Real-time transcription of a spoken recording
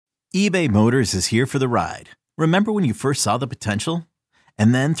eBay Motors is here for the ride. Remember when you first saw the potential?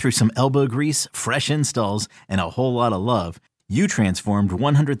 And then through some elbow grease, fresh installs, and a whole lot of love, you transformed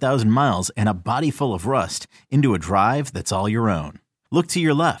 100,000 miles and a body full of rust into a drive that's all your own. Look to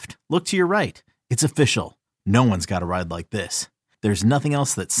your left. Look to your right. It's official. No one's got a ride like this. There's nothing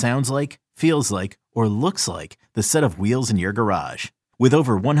else that sounds like, feels like, or looks like the set of wheels in your garage. With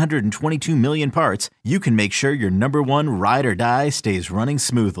over 122 million parts, you can make sure your number one ride or die stays running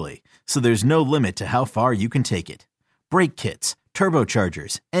smoothly. So there's no limit to how far you can take it. Brake kits,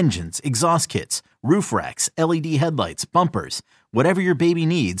 turbochargers, engines, exhaust kits, roof racks, LED headlights, bumpers, whatever your baby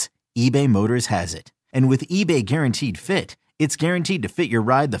needs, eBay Motors has it. And with eBay Guaranteed Fit, it's guaranteed to fit your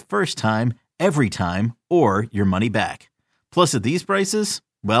ride the first time, every time, or your money back. Plus at these prices,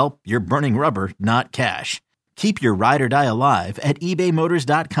 well, you're burning rubber, not cash. Keep your ride or die alive at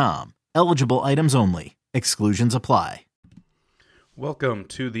ebaymotors.com. Eligible items only. Exclusions apply. Welcome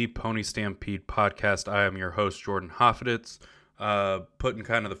to the Pony Stampede podcast. I am your host, Jordan Hoffeditz, putting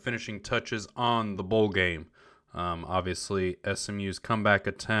kind of the finishing touches on the bowl game. Obviously, SMU's comeback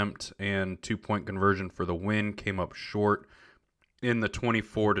attempt and two-point conversion for the win came up short in the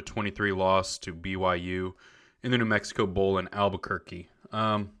 24-23 loss to BYU in the New Mexico Bowl in Albuquerque.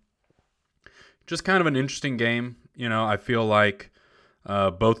 Just kind of an interesting game. You know, I feel like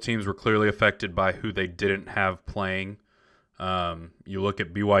both teams were clearly affected by who they didn't have playing. You look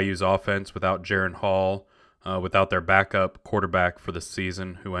at BYU's offense without Jaren Hall, without their backup quarterback for the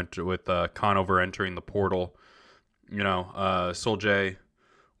season, who entered with Conover entering the portal. You know, Sol-Jay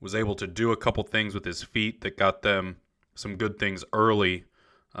was able to do a couple things with his feet that got them some good things early,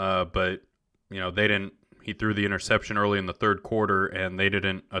 but you know they didn't. He threw the interception early in the third quarter, and they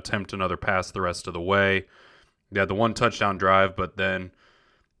didn't attempt another pass the rest of the way. They had the one touchdown drive, but then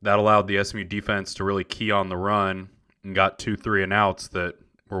that allowed the SMU defense to really key on the run and got 2 3-and-outs that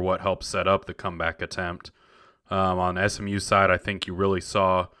were what helped set up the comeback attempt. On SMU side, I think you really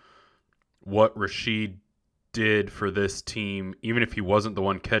saw what Rasheed did for this team. Even if he wasn't the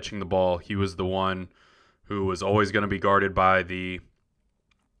one catching the ball, he was the one who was always going to be guarded by the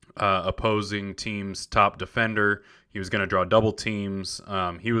opposing team's top defender. He was going to draw double teams.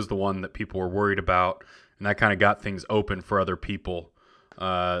 He was the one that people were worried about, and that kind of got things open for other people.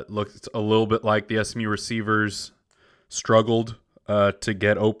 Looked a little bit like the SMU receivers struggled to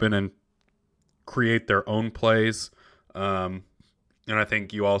get open and create their own plays. And I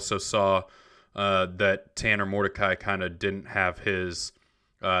think you also saw that Tanner Mordecai kind of didn't have his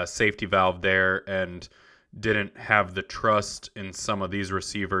safety valve there and didn't have the trust in some of these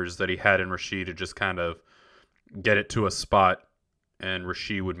receivers that he had in Rasheed to just kind of get it to a spot and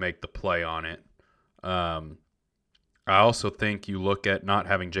Rasheed would make the play on it. I also think you look at not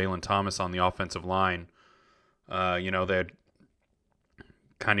having Jalen Thomas on the offensive line. You know, they had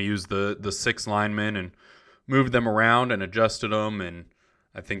kind of used the 6 linemen and moved them around and adjusted them. And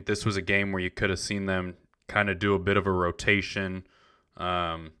I think this was a game where you could have seen them kind of do a bit of a rotation.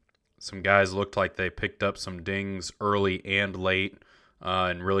 Some guys looked like they picked up some dings early and late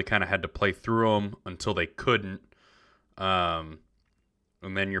and really kind of had to play through them until they couldn't. And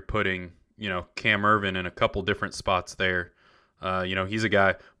then you're putting, you know, Cam Irvin in a couple different spots there. You know, he's a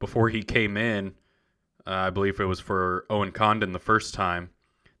guy, before he came in, I believe it was for Owen Condon the first time,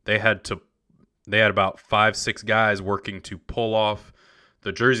 they had about 5-6 guys working to pull off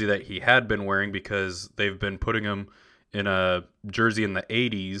the jersey that he had been wearing because they've been putting him in a jersey in the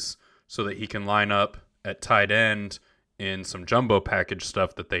 80s so that he can line up at tight end in some jumbo package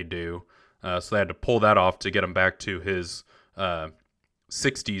stuff that they do. So they had to pull that off to get him back to his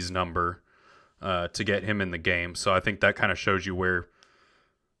 60s number to get him in the game. So I think that kind of shows you where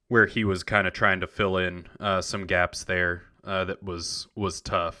he was kind of trying to fill in some gaps there that was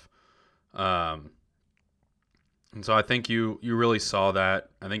tough. And so I think you really saw that.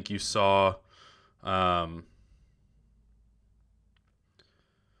 I think you saw a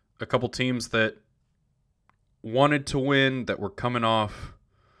couple teams that wanted to win, that were coming off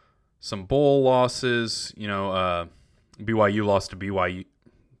some bowl losses. You know, BYU lost to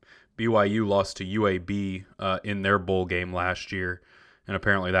UAB in their bowl game last year, and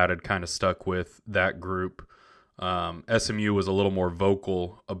apparently that had kind of stuck with that group. SMU was a little more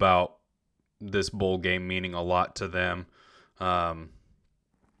vocal about this bowl game meaning a lot to them,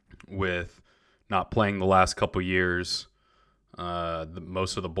 with not playing the last couple years.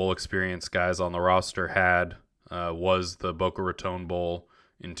 Most of the bowl experience guys on the roster had was the Boca Raton Bowl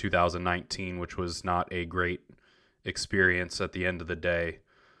in 2019, which was not a great experience at the end of the day.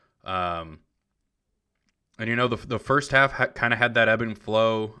 And, you know, the first half kind of had that ebb and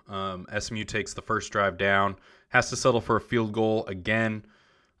flow. SMU takes the first drive down, has to settle for a field goal again.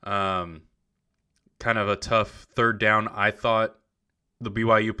 Kind of a tough third down. I thought the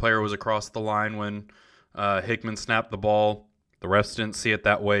BYU player was across the line when Hickman snapped the ball. The refs didn't see it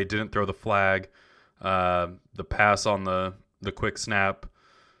that way, didn't throw the flag. The pass on the quick snap,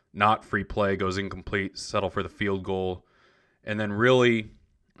 not free play, goes incomplete, settle for the field goal. And then really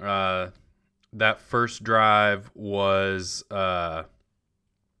that first drive was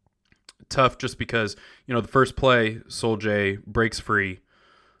tough just because, the first play, Sol-Jay breaks free.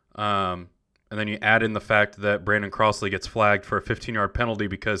 And then you add in the fact that Brandon Crossley gets flagged for a 15-yard penalty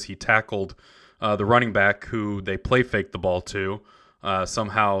because he tackled the running back who they play fake the ball to.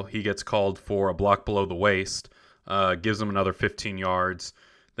 Somehow he gets called for a block below the waist, gives him another 15 yards.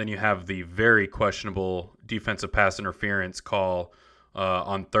 Then you have the very questionable defensive pass interference call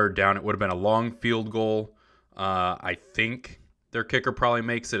on third down. It would have been a long field goal. I think their kicker probably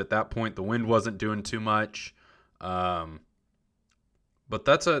makes it at that point. The wind wasn't doing too much. But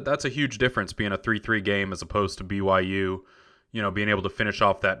that's a huge difference being a 3-3 game as opposed to BYU, being able to finish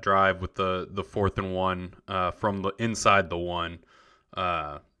off that drive with the 4th and 1 from the inside the 1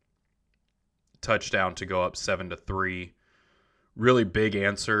 touchdown to go up 7-3. Really big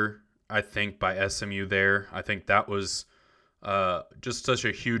answer, I think, by SMU there. I think that was just such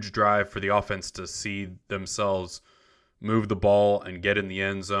a huge drive for the offense to see themselves move the ball and get in the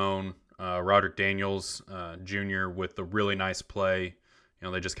end zone. Roderick Daniels Jr. with a really nice play.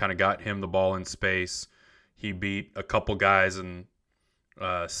 They just kind of got him the ball in space. He beat a couple guys in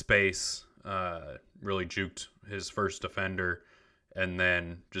space, really juked his first defender, and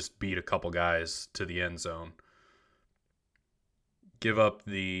then just beat a couple guys to the end zone. Give up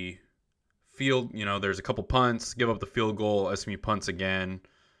the field, there's a couple punts, give up the field goal, SMU punts again.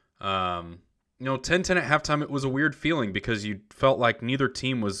 10-10 at halftime, it was a weird feeling because you felt like neither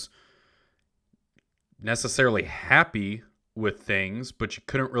team was necessarily happy with things, but you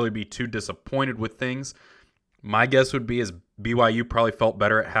couldn't really be too disappointed with things. My guess would be is BYU probably felt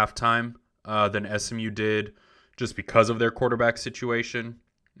better at halftime than SMU did just because of their quarterback situation,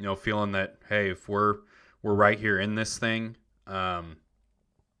 feeling that, hey, if we're right here in this thing. And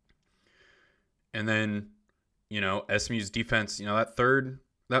then, SMU's defense,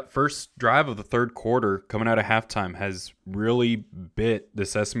 that first drive of the third quarter coming out of halftime has really bit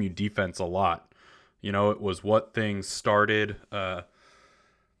this SMU defense a lot. It was what things started,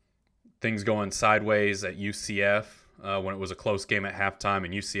 things going sideways at UCF when it was a close game at halftime,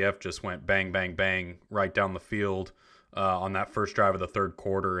 and UCF just went bang, bang, bang right down the field on that first drive of the third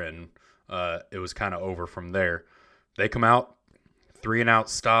quarter, and it was kind of over from there. They come out, 3-and-out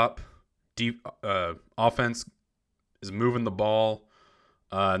stop, deep offense is moving the ball,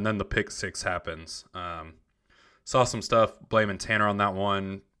 and then the pick six happens. Saw some stuff blaming Tanner on that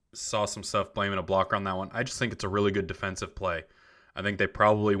one. Saw some stuff blaming a blocker on that one. I just think it's a really good defensive play. I think they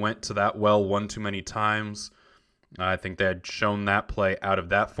probably went to that well one too many times. I think they had shown that play out of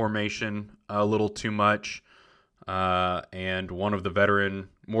that formation a little too much. And one of the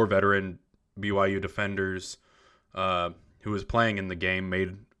more veteran BYU defenders who was playing in the game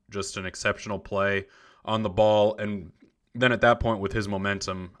made just an exceptional play on the ball. And then at that point with his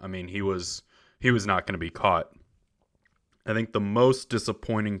momentum, he was not going to be caught. I think the most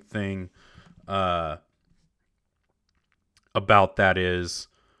disappointing thing about that is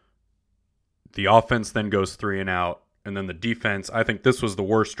the offense then goes 3-and-out, and then the defense, I think this was the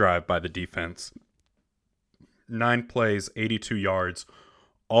worst drive by the defense. 9 plays, 82 yards,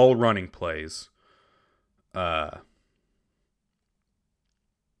 all running plays. And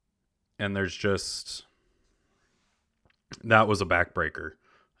there's just, that was a backbreaker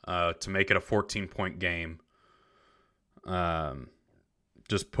to make it a 14-point game.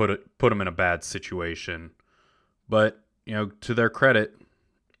 Just put them in a bad situation. But, to their credit,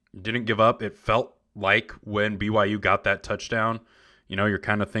 didn't give up. It felt like when BYU got that touchdown, you're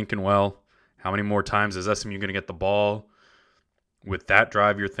kind of thinking, well, how many more times is SMU going to get the ball? With that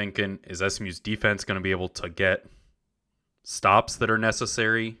drive, you're thinking, is SMU's defense going to be able to get stops that are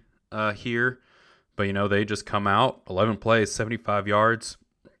necessary here? But, they just come out, 11 plays, 75 yards,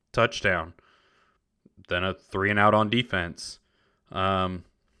 touchdown. Then a 3-and-out on defense. The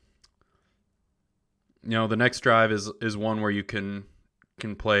next drive is one where you can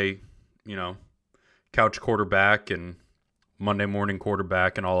play, couch quarterback and Monday morning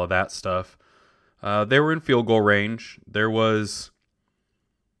quarterback and all of that stuff. They were in field goal range. There was,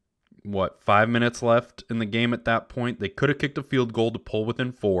 5 minutes left in the game at that point. They could have kicked a field goal to pull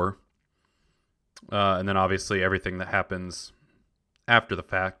within 4. And then obviously everything that happens after the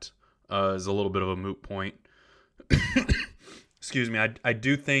fact is a little bit of a moot point. Excuse me. I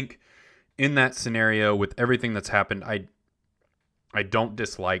do think in that scenario with everything that's happened, I don't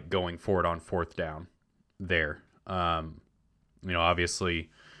dislike going for it on fourth down there. Obviously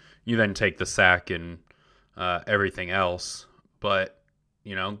you then take the sack and everything else, but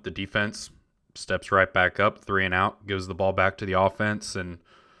the defense steps right back up, 3 and out, gives the ball back to the offense, and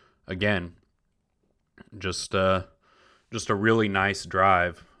again, just a really nice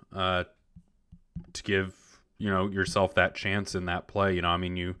drive to give yourself that chance in that play.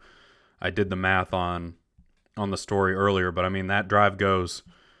 I did the math on the story earlier, but that drive goes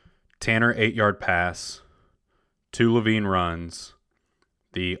Tanner 8-yard pass, 2 Levine runs,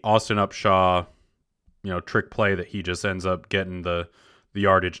 the Austin Upshaw trick play that he just ends up getting the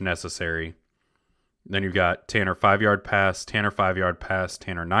yardage necessary. Then you've got Tanner 5-yard pass, Tanner 5-yard pass,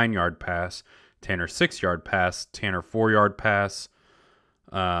 Tanner 9-yard pass, Tanner 6-yard pass, Tanner 4-yard pass,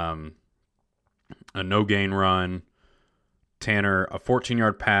 a no gain run, Tanner a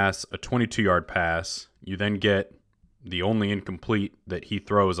 14-yard pass, a 22-yard pass. You then get the only incomplete that he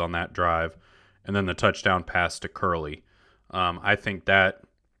throws on that drive, and then the touchdown pass to Curley. I think that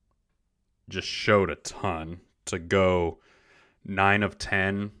just showed a ton to go 9 of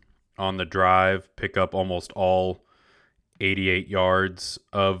 10 on the drive, pick up almost all 88 yards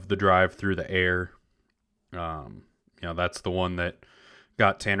of the drive through the air. That's the one that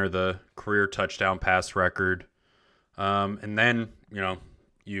got Tanner the career touchdown pass record. And then,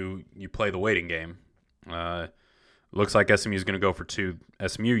 you play the waiting game. Looks like SMU is going to go for 2.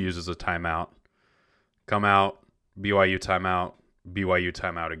 SMU uses a timeout. Come out, BYU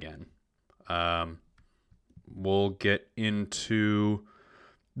timeout again. We'll get into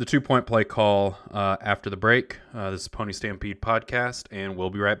the 2-point play call after the break. This is Pony Stampede Podcast, and we'll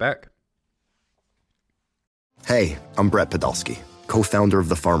be right back. Hey, I'm Brett Podolsky, co-founder of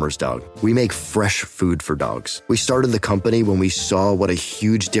The Farmer's Dog. We make fresh food for dogs. We started the company when we saw what a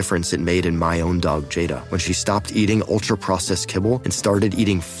huge difference it made in my own dog, Jada, when she stopped eating ultra-processed kibble and started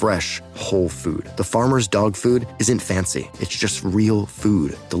eating fresh, whole food. The Farmer's Dog food isn't fancy. It's just real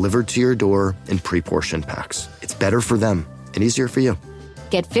food delivered to your door in pre-portioned packs. It's better for them and easier for you.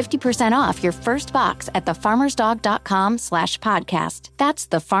 Get 50% off your first box at thefarmersdog.com/podcast. That's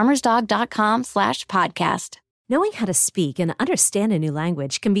thefarmersdog.com/podcast. Knowing how to speak and understand a new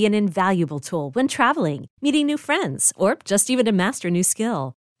language can be an invaluable tool when traveling, meeting new friends, or just even to master a new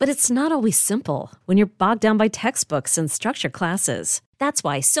skill. But it's not always simple when you're bogged down by textbooks and structured classes. That's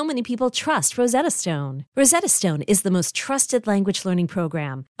why so many people trust Rosetta Stone. Rosetta Stone is the most trusted language learning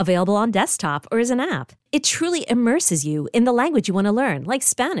program, available on desktop or as an app. It truly immerses you in the language you want to learn, like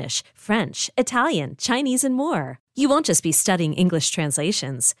Spanish, French, Italian, Chinese, and more. You won't just be studying English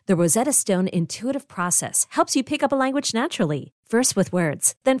translations. The Rosetta Stone intuitive process helps you pick up a language naturally, first with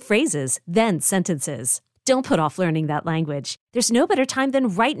words, then phrases, then sentences. Don't put off learning that language. There's no better time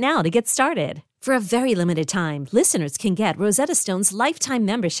than right now to get started. For a very limited time, listeners can get Rosetta Stone's lifetime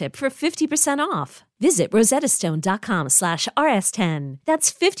membership for 50% off. Visit rosettastone.com/rs10.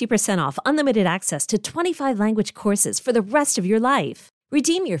 That's 50% off unlimited access to 25 language courses for the rest of your life.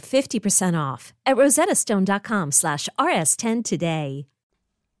 Redeem your 50% off at rosettastone.com/rs10 today.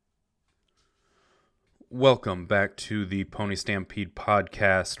 Welcome back to the Pony Stampede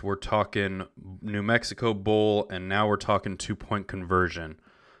Podcast. We're talking New Mexico Bowl, and now we're talking 2-point conversion.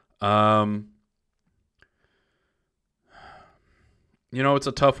 It's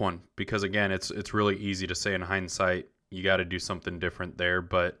a tough one because, again, it's really easy to say in hindsight, you got to do something different there,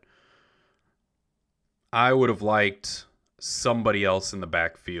 but I would have liked somebody else in the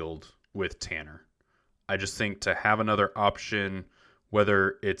backfield with Tanner. I just think to have another option,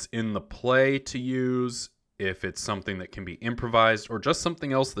 whether it's in the play to use, if it's something that can be improvised, or just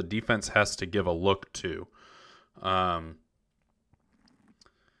something else the defense has to give a look to.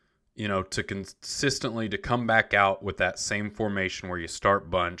 To consistently to come back out with that same formation where you start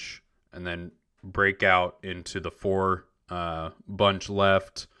bunch and then break out into the 4 bunch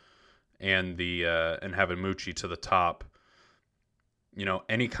left and and have Amuchi to the top.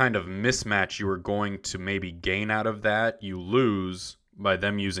 Any kind of mismatch you were going to maybe gain out of that, you lose by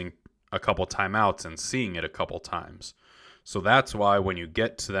them using a couple timeouts and seeing it a couple times. So that's why when you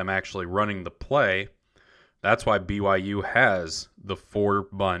get to them actually running the play, that's why BYU has the 4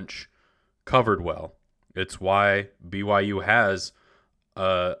 bunch covered well. It's why BYU has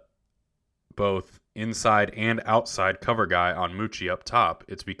both inside and outside cover guy on Mucci up top.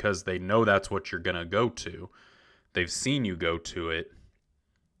 It's because they know that's what you're going to go to. They've seen you go to it,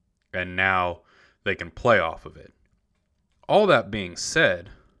 and now they can play off of it. All that being said,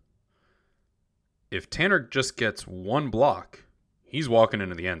 if Tanner just gets one block, he's walking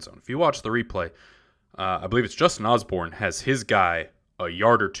into the end zone. If you watch the replay, I believe it's Justin Osborne has his guy a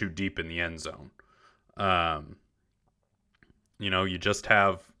yard or two deep in the end zone. You just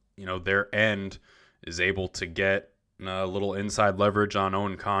have, their end is able to get a little inside leverage on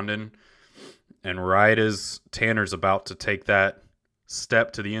Owen Condon. And right as Tanner's about to take that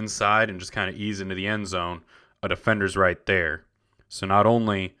step to the inside and just kind of ease into the end zone, a defender's right there. So not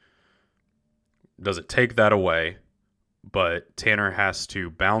only does it take that away, but Tanner has to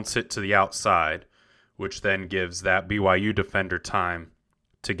bounce it to the outside, which then gives that BYU defender time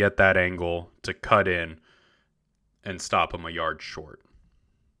to get that angle, to cut in, and stop him a yard short.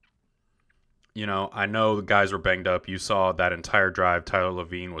 I know the guys were banged up. You saw that entire drive, Tyler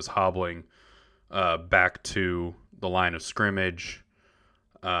Levine was hobbling back to the line of scrimmage.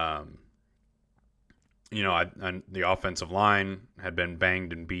 The offensive line had been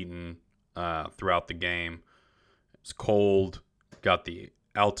banged and beaten throughout the game. It was cold, got the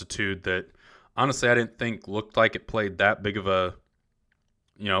altitude that honestly I didn't think looked like it played that big of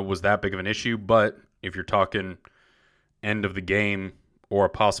was that big of an issue. But if you're talking end of the game or a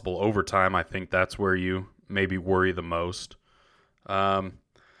possible overtime, I think that's where you maybe worry the most. I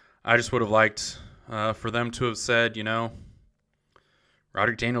just would have liked for them to have said,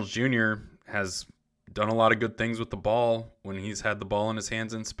 Roderick Daniels Jr. has done a lot of good things with the ball when he's had the ball in his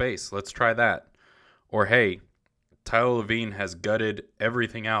hands in space. Let's try that. Or, hey, Tyler Levine has gutted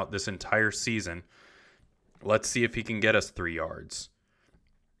everything out this entire season. Let's see if he can get us 3 yards.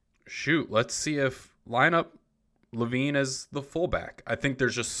 Shoot, let's see if line up Levine as the fullback. I think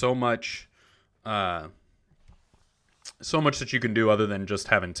there's just so much that you can do other than just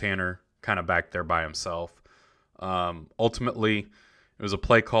having Tanner kind of back there by himself. Ultimately, it was a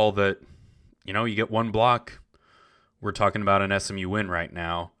play call that, you get one block. We're talking about an SMU win right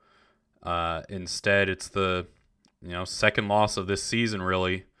now. Instead, it's the second loss of this season,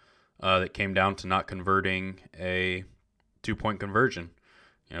 really, that came down to not converting a 2-point conversion.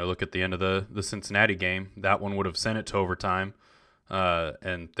 Look at the end of the Cincinnati game. That one would have sent it to overtime,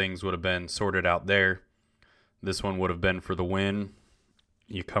 and things would have been sorted out there. This one would have been for the win.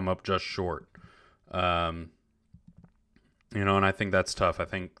 You come up just short. And I think that's tough. I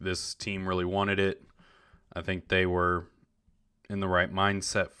think this team really wanted it. I think they were in the right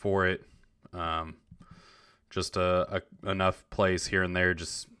mindset for it. Just enough plays here and there,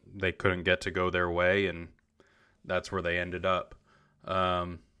 just they couldn't get to go their way, and that's where they ended up.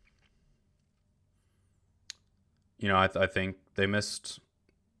 I think they missed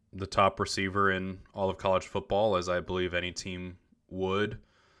the top receiver in all of college football, as I believe any team would.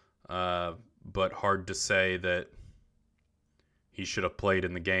 But hard to say that he should have played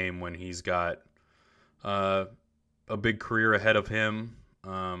in the game when he's got a big career ahead of him.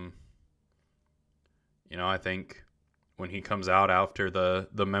 I think when he comes out after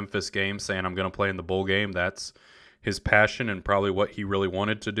the Memphis game saying, I'm going to play in the bowl game, that's his passion and probably what he really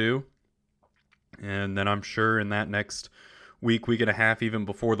wanted to do. And then I'm sure in that next week and a half, even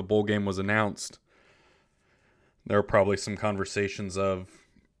before the bowl game was announced, there were probably some conversations of,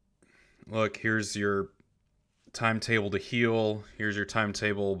 look, here's your timetable to heal. Here's your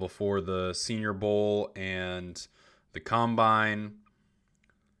timetable before the Senior Bowl and the Combine.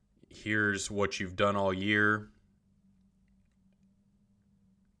 Here's what you've done all year.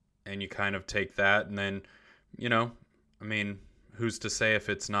 And you kind of take that and then, who's to say if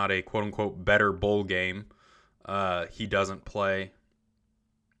it's not a quote-unquote better bowl game, he doesn't play.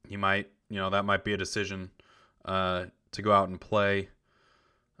 He might, that might be a decision to go out and play.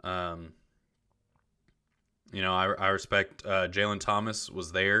 I respect Jalen Thomas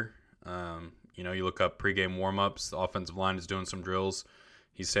was there. You look up pregame warm-ups. The offensive line is doing some drills.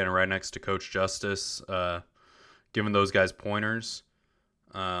 He's standing right next to Coach Justice, giving those guys pointers.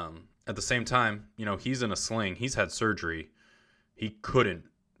 At the same time, he's in a sling. He's had surgery. He couldn't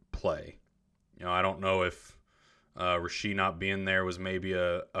play. I don't know if Rasheed not being there was maybe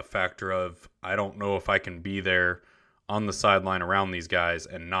a factor of, I don't know if I can be there on the sideline around these guys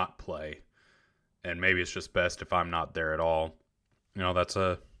and not play. And maybe it's just best if I'm not there at all. That's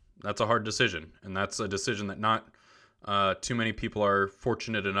a hard decision. And that's a decision that not too many people are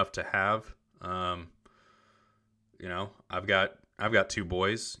fortunate enough to have. I've got 2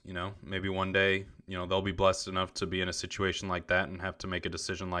 boys, maybe one day, they'll be blessed enough to be in a situation like that and have to make a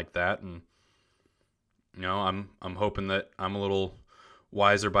decision like that. And, I'm hoping that I'm a little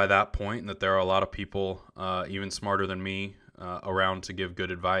wiser by that point and that there are a lot of people, even smarter than me, around to give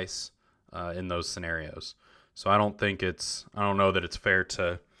good advice, in those scenarios. So I don't know that it's fair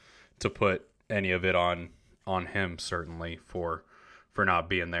to put any of it on him, certainly for not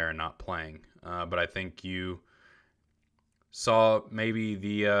being there and not playing. But I think you saw maybe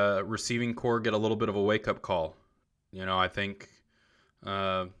the receiving corps get a little bit of a wake-up call. I think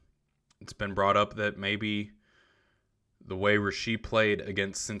it's been brought up that maybe the way Rasheed played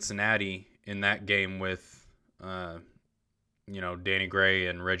against Cincinnati in that game with, Danny Gray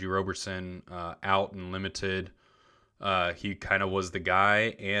and Reggie Roberson out and limited. He kind of was the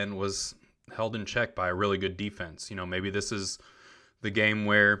guy and was held in check by a really good defense. Maybe this is the game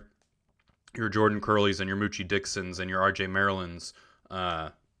where your Jordan Curleys and your Moochie Dixons and your RJ Marylands,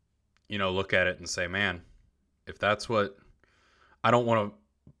 look at it and say, man, if that's what I don't want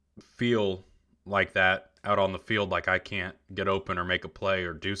to feel like that out on the field, like I can't get open or make a play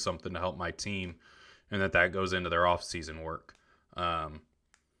or do something to help my team, and that goes into their off-season work.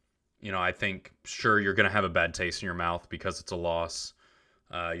 I think, sure, you're going to have a bad taste in your mouth because it's a loss.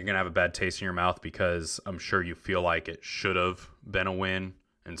 You're going to have a bad taste in your mouth because I'm sure you feel like it should have been a win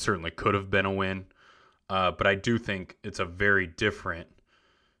and certainly could have been a win. But I do think it's a very different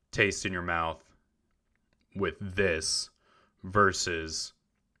taste in your mouth with this versus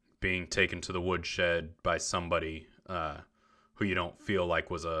being taken to the woodshed by somebody who you don't feel like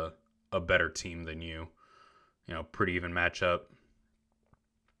was a better team than you. Pretty even matchup,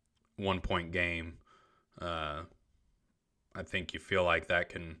 1-point game. I think you feel like that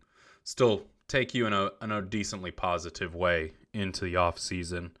can still take you in a decently positive way into the off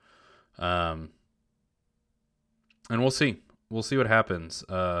season. And we'll see. We'll see what happens.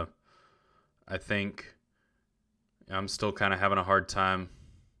 I think I'm still kind of having a hard time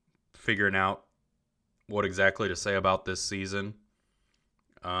figuring out what exactly to say about this season.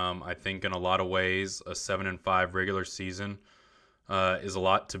 I think in a lot of ways, a 7-5 regular season is a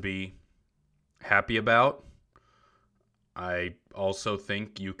lot to be happy about. I also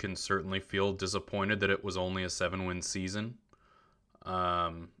think you can certainly feel disappointed that it was only a 7-win season,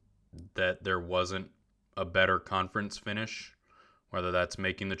 that there wasn't a better conference finish, whether that's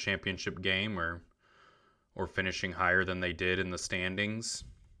making the championship game or finishing higher than they did in the standings.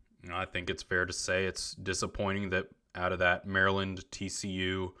 I think it's fair to say it's disappointing that out of that Maryland,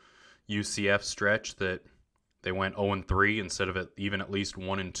 TCU, UCF stretch that they went 0-3 instead of even at least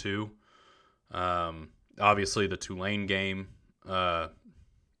 1-2. Obviously, the Tulane game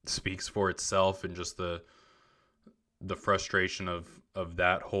speaks for itself, and just the frustration of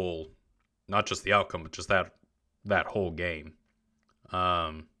that whole, not just the outcome, but just that whole game.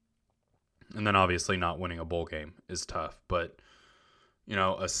 And then obviously not winning a bowl game is tough. But,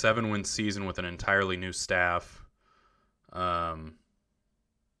 a 7-win season with an entirely new staff,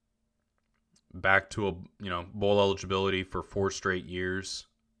 back to bowl eligibility for 4 straight years,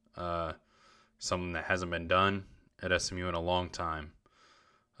 something that hasn't been done at SMU in a long time.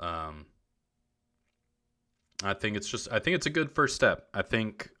 I think it's a good first step. I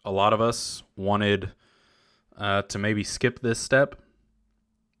think a lot of us wanted to maybe skip this step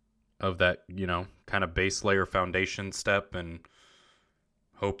of that, kind of base layer foundation step, and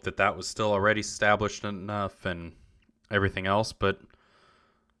hope that was still already established enough and everything else. But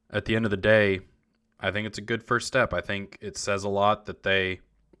at the end of the day, I think it's a good first step. I think it says a lot that they,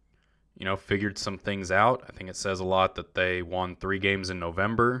 figured some things out. I think it says a lot that they won 3 games in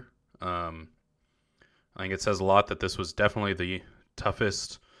November. I think it says a lot that this was definitely the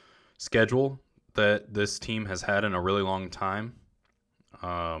toughest schedule that this team has had in a really long time.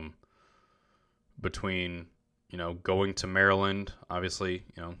 Between, going to Maryland, obviously,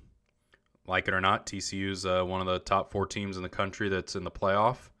 like it or not, TCU's one of the top 4 teams in the country that's in the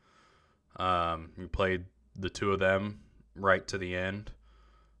playoff. We played the 2 of them right to the end.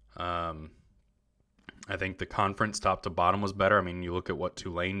 I think the conference top to bottom was better. I mean, you look at what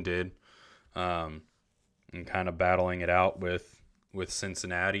Tulane did, and kind of battling it out with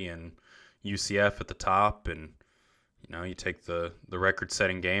Cincinnati and UCF at the top, and you take the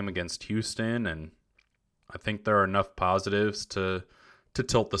record-setting game against Houston, and I think there are enough positives to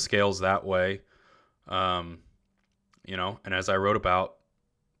tilt the scales that way. And as I wrote about,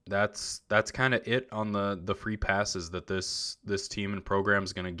 that's kind of it on the free passes that this team and program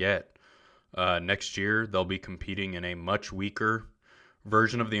is going to get. Next year, they'll be competing in a much weaker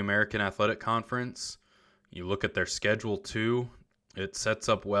version of the American Athletic Conference. You look at their schedule, too. It sets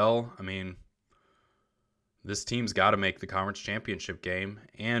up well. I mean, this team's got to make the conference championship game,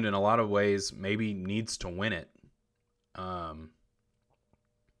 and in a lot of ways, maybe needs to win it. And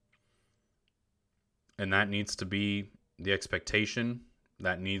that needs to be the expectation.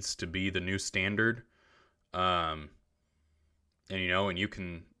 That needs to be the new standard. And you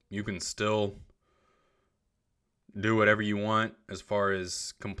can still do whatever you want as far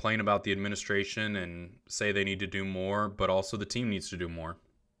as complain about the administration and say they need to do more, but also the team needs to do more.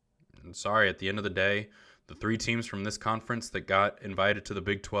 And sorry, at the end of the day, the 3 teams from this conference that got invited to the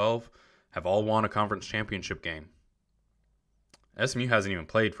Big 12 have all won a conference championship game. SMU hasn't even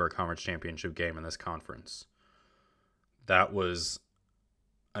played for a conference championship game in this conference. that was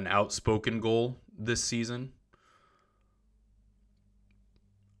an outspoken goal this season.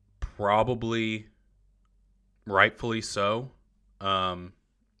 Probably rightfully so.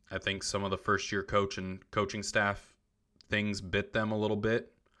 I think some of the first-year coach and coaching staff things bit them a little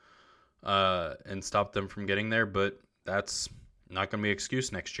bit and stopped them from getting there, but that's not going to be an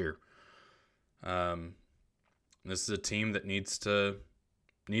excuse next year. This is a team that needs to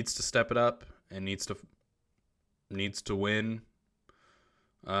step it up and needs to win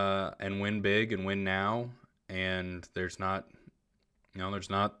and win big and win now. And there's not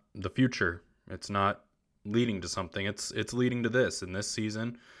the future. It's not leading to something. It's leading to this. In this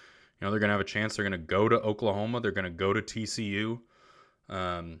season, they're going to have a chance. They're going to go to Oklahoma. They're going to go to TCU.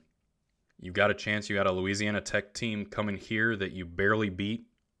 You've got a chance. You got a Louisiana Tech team coming here that you barely beat,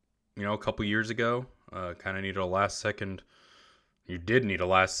 a couple years ago. Kind of needed a last second. You did need a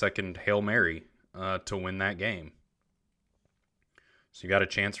last second Hail Mary to win that game. So you got a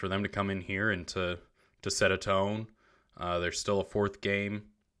chance for them to come in here and to set a tone. There's still a fourth game.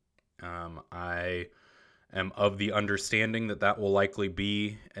 I am of the understanding that will likely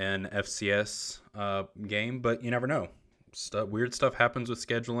be an FCS game, but you never know. Weird stuff happens with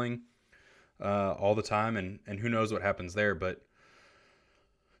scheduling all the time, and who knows what happens there. But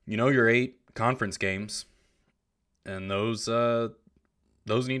your 8 conference games, and those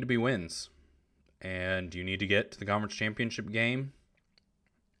need to be wins, and you need to get to the conference championship game,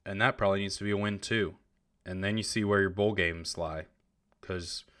 and that probably needs to be a win too. And then you see where your bowl games lie,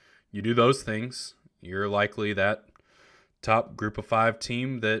 because you do those things, you're likely that top group of 5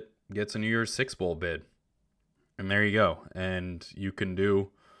 team that gets a New Year's Six bowl bid. And there you go. And you can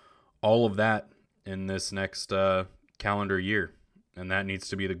do all of that in this next calendar year. And that needs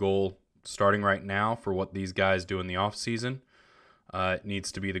to be the goal starting right now for what these guys do in the offseason. It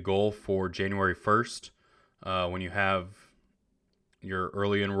needs to be the goal for January 1st when you have your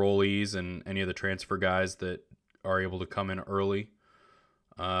early enrollees and any of the transfer guys that are able to come in early.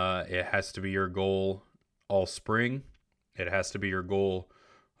 It has to be your goal all spring. It has to be your goal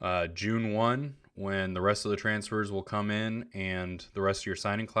June 1 when the rest of the transfers will come in and the rest of your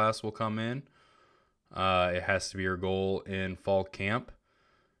signing class will come in. It has to be your goal in fall camp.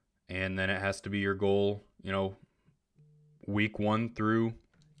 And then it has to be your goal, week 1 through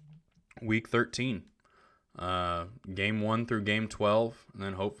week 13. Game 1 through game 12. And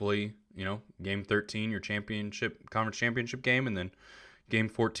then hopefully, game 13, your conference championship game. And then game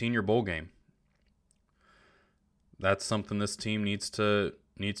 14, your bowl game. That's something this team needs to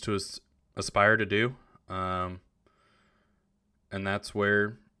aspire to do, and that's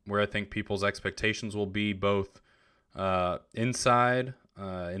where I think people's expectations will be, both inside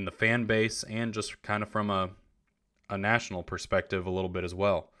in the fan base and just kind of from a national perspective a little bit as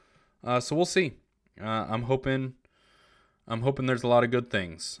well. So we'll see. I'm hoping there's a lot of good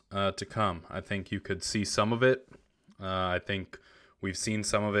things to come. I think you could see some of it. I think we've seen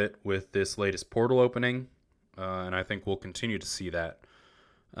some of it with this latest portal opening, and I think we'll continue to see that.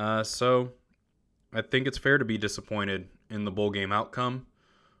 So I think it's fair to be disappointed in the bowl game outcome.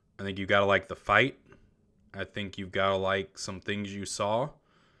 I think you got to like the fight. I think you've got to like some things you saw.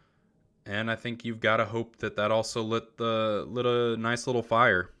 And I think you've got to hope that also lit a nice little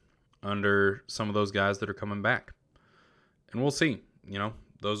fire under some of those guys that are coming back. And we'll see.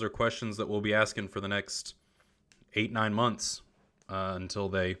 Those are questions that we'll be asking for the next 8-9 months until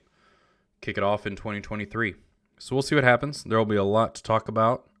they kick it off in 2023. So we'll see what happens. There will be a lot to talk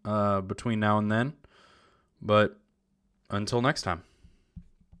about between now and then. But until next time.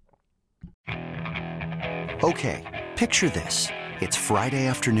 Okay, picture this. It's Friday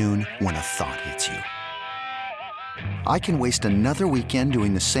afternoon when a thought hits you. I can waste another weekend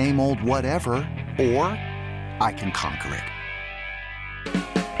doing the same old whatever, or I can conquer it.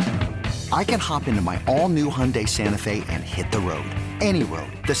 I can hop into my all-new Hyundai Santa Fe and hit the road. Any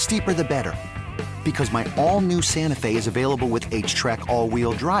road. The steeper, the better. Because my all-new Santa Fe is available with H-Track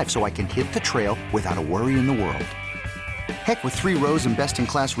all-wheel drive, so I can hit the trail without a worry in the world. Heck, with 3 rows and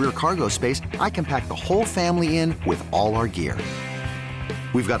best-in-class rear cargo space, I can pack the whole family in with all our gear.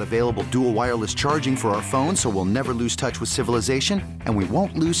 We've got available dual wireless charging for our phones, so we'll never lose touch with civilization, and we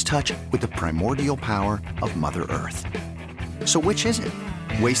won't lose touch with the primordial power of Mother Earth. So which is it?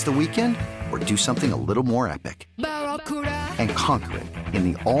 Waste the weekend or do something a little more epic? And conquer it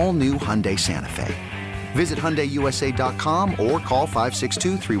in the all-new Hyundai Santa Fe. Visit HyundaiUSA.com or call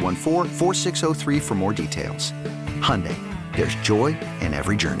 562-314-4603 for more details. Hyundai, there's joy in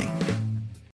every journey.